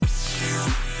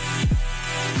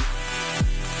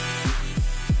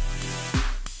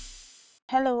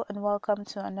Hello and welcome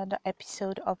to another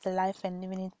episode of the Life and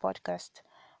Living It podcast.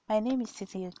 My name is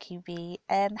Titi Okibe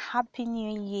and Happy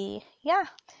New Year.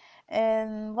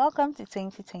 And welcome to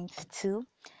 2022.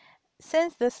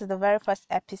 Since this is the very first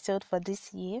episode for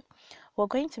this year, we're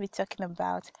going to be talking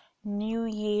about New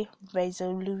Year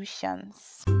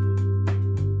resolutions.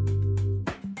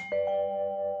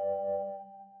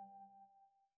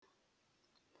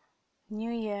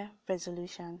 New Year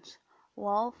resolutions.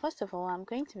 Well, first of all, I'm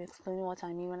going to be explaining what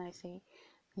I mean when I say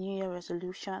New Year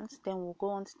resolutions. Then we'll go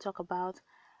on to talk about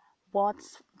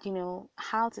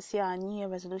how to see our New Year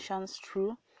resolutions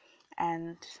through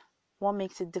and what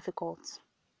makes it difficult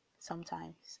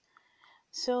sometimes.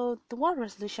 So, the word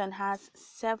resolution has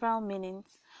several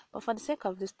meanings, but for the sake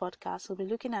of this podcast, we'll be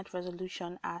looking at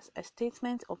resolution as a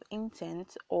statement of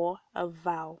intent or a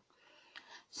vow.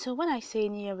 So when I say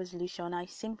New Year resolution, I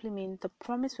simply mean the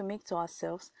promise we make to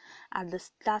ourselves at the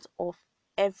start of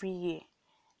every year.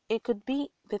 It could be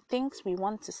the things we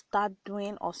want to start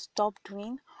doing or stop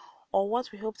doing, or what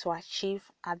we hope to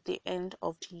achieve at the end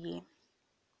of the year.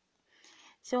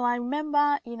 So I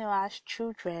remember, as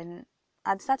children,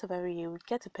 at the start of every year, we'd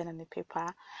get a pen and a paper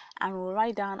and we'll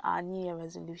write down our New Year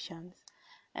resolutions.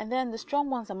 And then the strong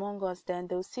ones among us, then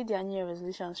they'll see their New Year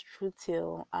resolutions through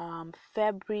till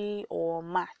February or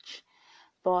March.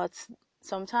 But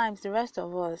sometimes the rest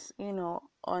of us,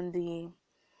 on the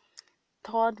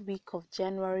third week of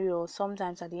January or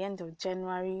sometimes at the end of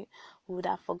January, we would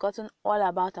have forgotten all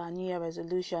about our New Year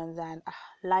resolutions and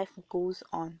life goes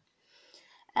on.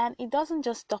 And it doesn't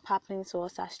just stop happening to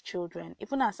us as children,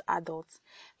 even as adults.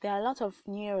 There are a lot of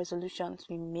New Year resolutions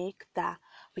we make that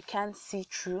we can't see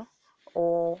through,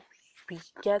 or we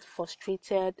get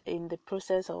frustrated in the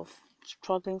process of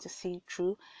struggling to see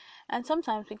through. And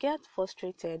sometimes we get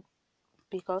frustrated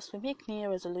because we make New Year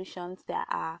resolutions that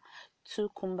are too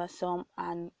cumbersome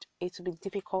and it will be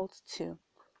difficult to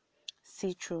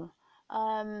see through.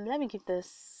 Let me give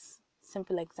this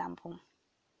simple example.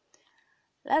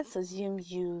 Let's assume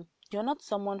you're not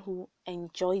someone who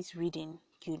enjoys reading.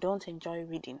 You don't enjoy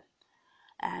reading,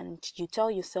 and you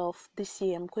tell yourself, this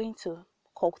year I'm going to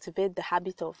cultivate the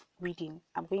habit of reading.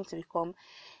 I'm going to become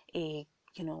a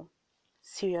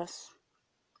serious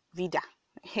reader,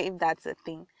 if that's a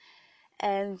thing.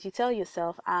 And you tell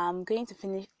yourself, I'm going to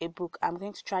finish a book. I'm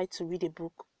going to try to read a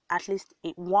book, at least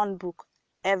one book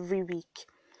every week.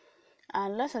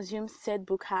 And let's assume said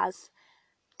book has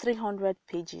 300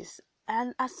 pages.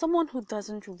 And as someone who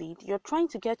doesn't read, you're trying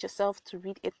to get yourself to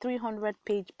read a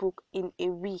 300-page book in a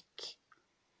week.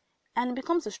 And it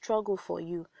becomes a struggle for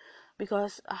you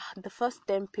because the first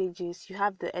 10 pages, you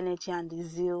have the energy and the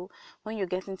zeal. When you're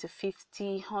getting to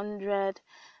 50, 100,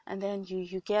 and then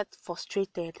you get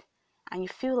frustrated. And you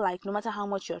feel like no matter how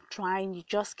much you're trying, you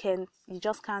just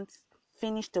can't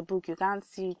finish the book. You can't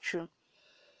see it through.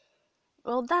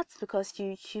 Well, that's because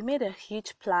you made a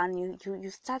huge plan. You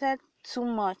started too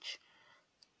much,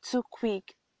 too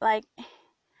quick. Like,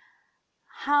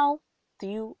 how do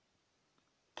you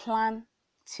plan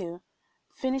to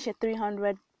finish a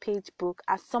 300-page book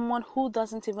as someone who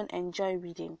doesn't even enjoy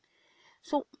reading?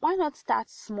 So why not start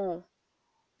small?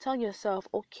 Tell yourself,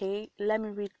 okay, let me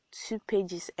read 2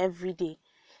 pages every day.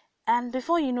 And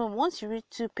before you know, once you read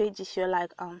 2 pages, you're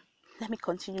like, let me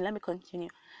continue.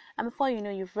 And before you know,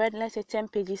 you've read, let's say, 10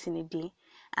 pages in a day.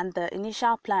 And the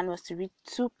initial plan was to read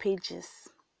 2 pages.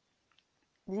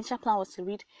 The initial plan was to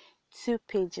read 2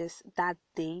 pages that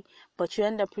day, but you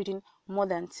end up reading more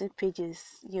than 2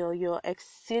 pages. You're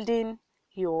exceeding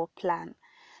your plan.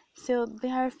 So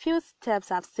there are a few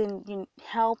steps I've seen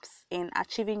helps in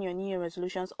achieving your New Year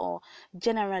resolutions, or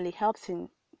generally helps in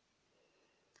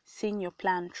seeing your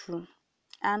plan through.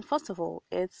 And first of all,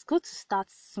 it's good to start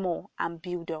small and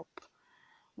build up.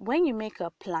 When you make a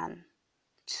plan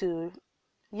to,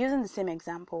 using the same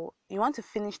example, you want to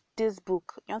finish this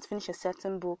book, you want to finish a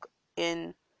certain book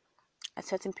in a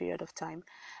certain period of time.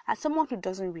 As someone who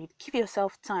doesn't read, give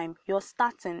yourself time. You're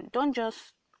starting. Don't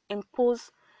just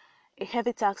impose a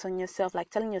heavy task on yourself, like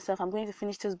telling yourself, I'm going to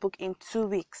finish this book in 2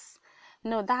 weeks.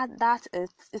 No, that is,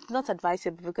 it's not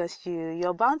advisable because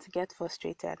you're bound to get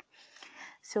frustrated.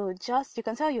 So just, you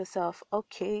can tell yourself,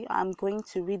 okay, I'm going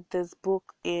to read this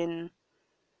book in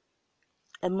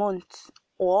a month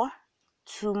or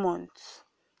 2 months.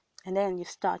 And then you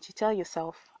tell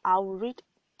yourself, I'll read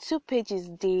 2 pages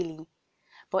daily.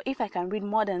 But if I can read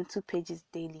more than 2 pages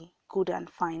daily, good and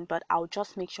fine. But I'll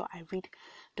just make sure I read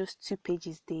those 2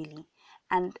 pages daily.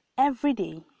 And every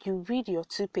day you read your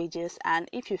 2 pages, and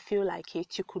if you feel like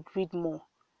it, you could read more.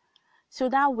 So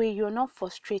that way you're not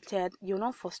frustrated,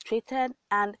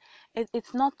 and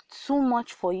it's not too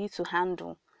much for you to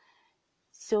handle.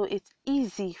 so it's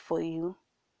easy for you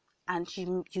and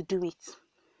you do it.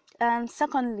 And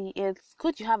secondly, it's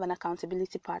good you have an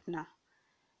accountability partner.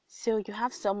 So you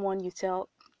have someone you tell,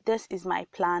 this is my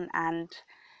plan, and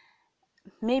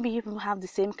maybe you have the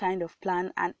same kind of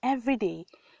plan, and every day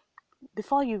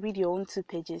before you read your own 2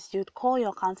 pages, you'd call your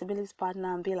accountability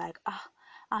partner and be like,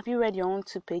 have you read your own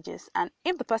 2 pages? And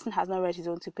if the person has not read his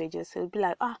own 2 pages, he'll be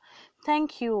like,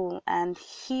 thank you. And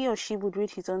he or she would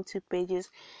read his own 2 pages.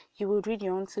 You would read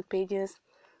your own 2 pages.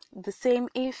 The same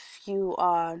if you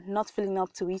are not feeling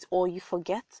up to it or you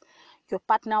forget, your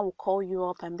partner will call you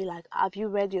up and be like, have you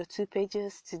read your 2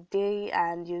 pages today?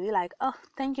 And you'll be like,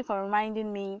 thank you for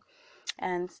reminding me,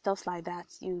 and stuff like that.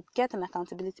 You get an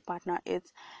accountability partner.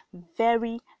 It's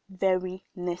very, very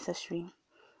necessary.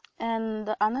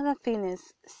 And another thing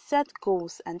is set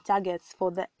goals and targets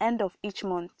for the end of each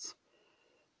month.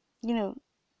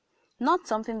 Not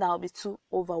something that will be too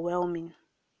overwhelming.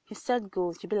 You set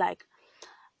goals. You'll be like,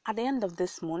 at the end of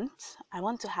this month, I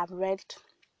want to have read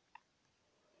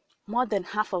more than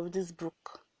half of this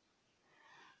book.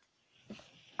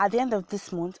 At the end of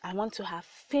this month, I want to have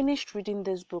finished reading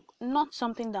this book. Not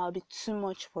something that will be too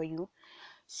much for you.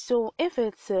 So if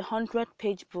it's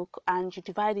 100-page book and you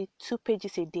divide it 2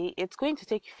 pages a day, it's going to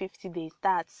take you 50 days.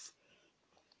 That's,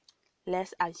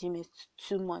 let's assume it's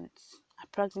 2 months,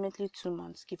 approximately 2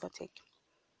 months, give or take.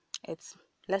 It's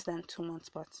less than 2 months,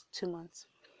 but 2 months.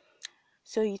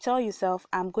 So you tell yourself,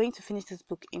 I'm going to finish this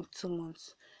book in 2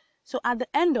 months. So at the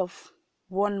end of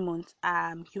 1 month,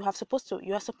 you are supposed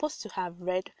to have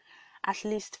read at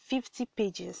least 50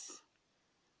 pages.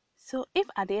 So if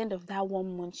at the end of that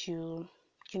 1 month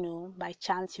by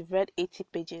chance you've read 80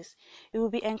 pages, it will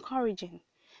be encouraging.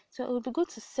 So it will be good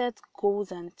to set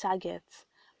goals and targets.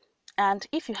 And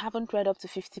if you haven't read up to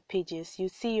 50 pages, you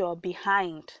see you're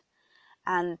behind,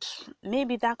 and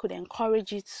maybe that could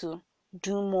encourage you to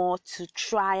do more, to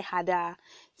try harder,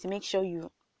 to make sure you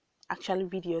actually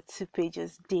read your 2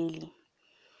 pages daily.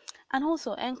 And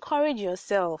also encourage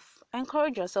yourself.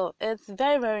 It's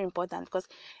very, very important, because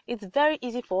it's very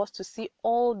easy for us to see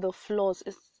all the flaws.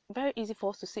 It's very easy for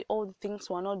us to see all the things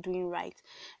we're not doing right,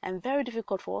 and very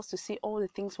difficult for us to see all the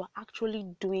things we're actually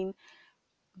doing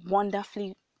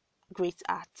wonderfully great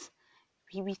at.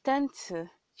 We tend to,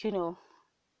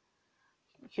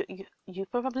 you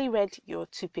probably read your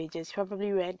 2 pages. You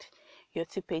probably read your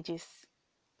 2 pages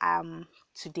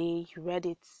today. You read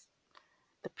it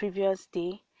the previous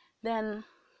day. Then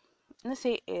let's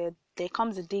say there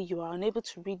comes a day you are unable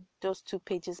to read those 2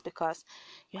 pages because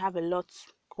you have a lot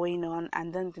going on,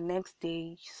 and then the next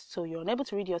day, so you're unable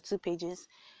to read your 2 pages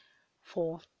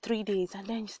for 3 days, and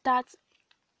then you start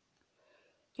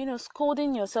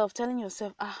scolding yourself, telling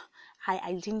yourself,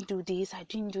 I didn't do this, I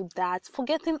didn't do that,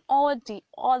 forgetting all the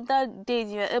other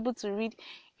days you're able to read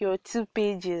your 2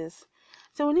 pages.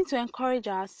 So we need to encourage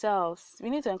ourselves. We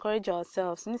need to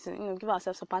give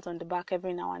ourselves a pat on the back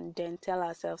every now and then. Tell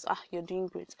ourselves, you're doing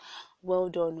great, well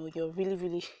done, or you're really,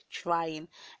 really trying.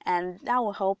 And that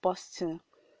will help us to,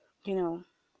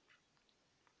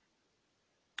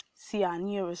 see our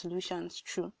new resolutions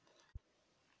through.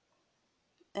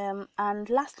 And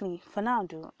lastly, for now,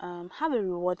 have a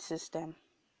reward system.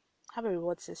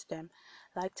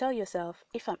 Like, tell yourself,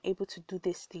 if I'm able to do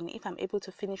this thing, if I'm able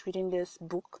to finish reading this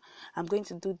book, I'm going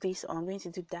to do this, or I'm going to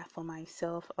do that for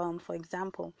myself. For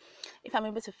example, if I'm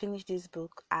able to finish this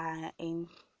book in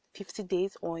 50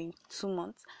 days or in 2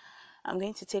 months, I'm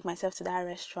going to take myself to that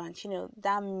restaurant,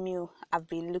 that meal I've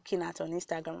been looking at on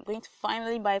Instagram. I'm going to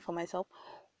finally buy it for myself,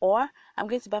 or I'm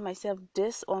going to buy myself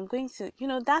this, or I'm going to,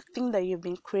 that thing that you've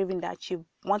been craving, that you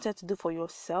wanted to do for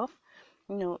yourself,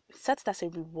 set it as a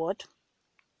reward,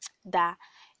 that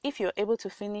if you're able to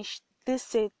finish this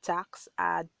said task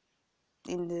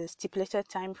in the stipulated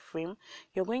time frame,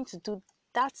 you're going to do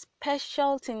that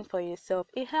special thing for yourself.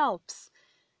 It helps.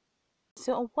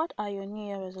 So what are your New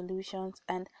Year resolutions,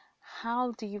 and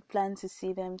how do you plan to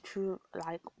see them through?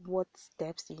 Like, what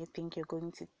steps do you think you're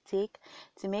going to take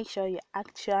to make sure you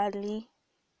actually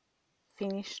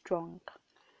finish strong?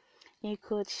 You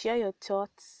could share your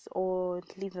thoughts or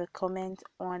leave a comment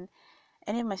on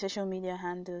any of my social media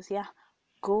handles.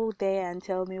 Go there and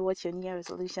tell me what your New Year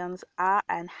resolutions are,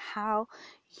 and how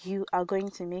you are going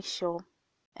to make sure,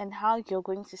 and how you're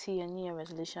going to see your New Year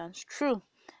resolutions through.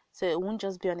 So it won't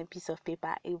just be on a piece of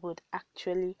paper, it would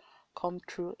actually come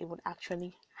true, it would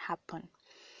actually happen.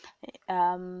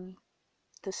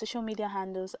 The social media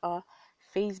handles are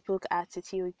Facebook at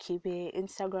Titi Okibe,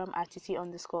 Instagram at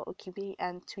Titi_Okibe,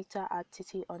 and Twitter at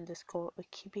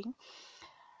Titi_Okibe.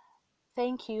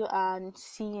 Thank you, and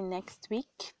see you next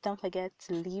week. Don't forget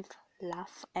to live,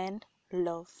 laugh, and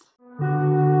love.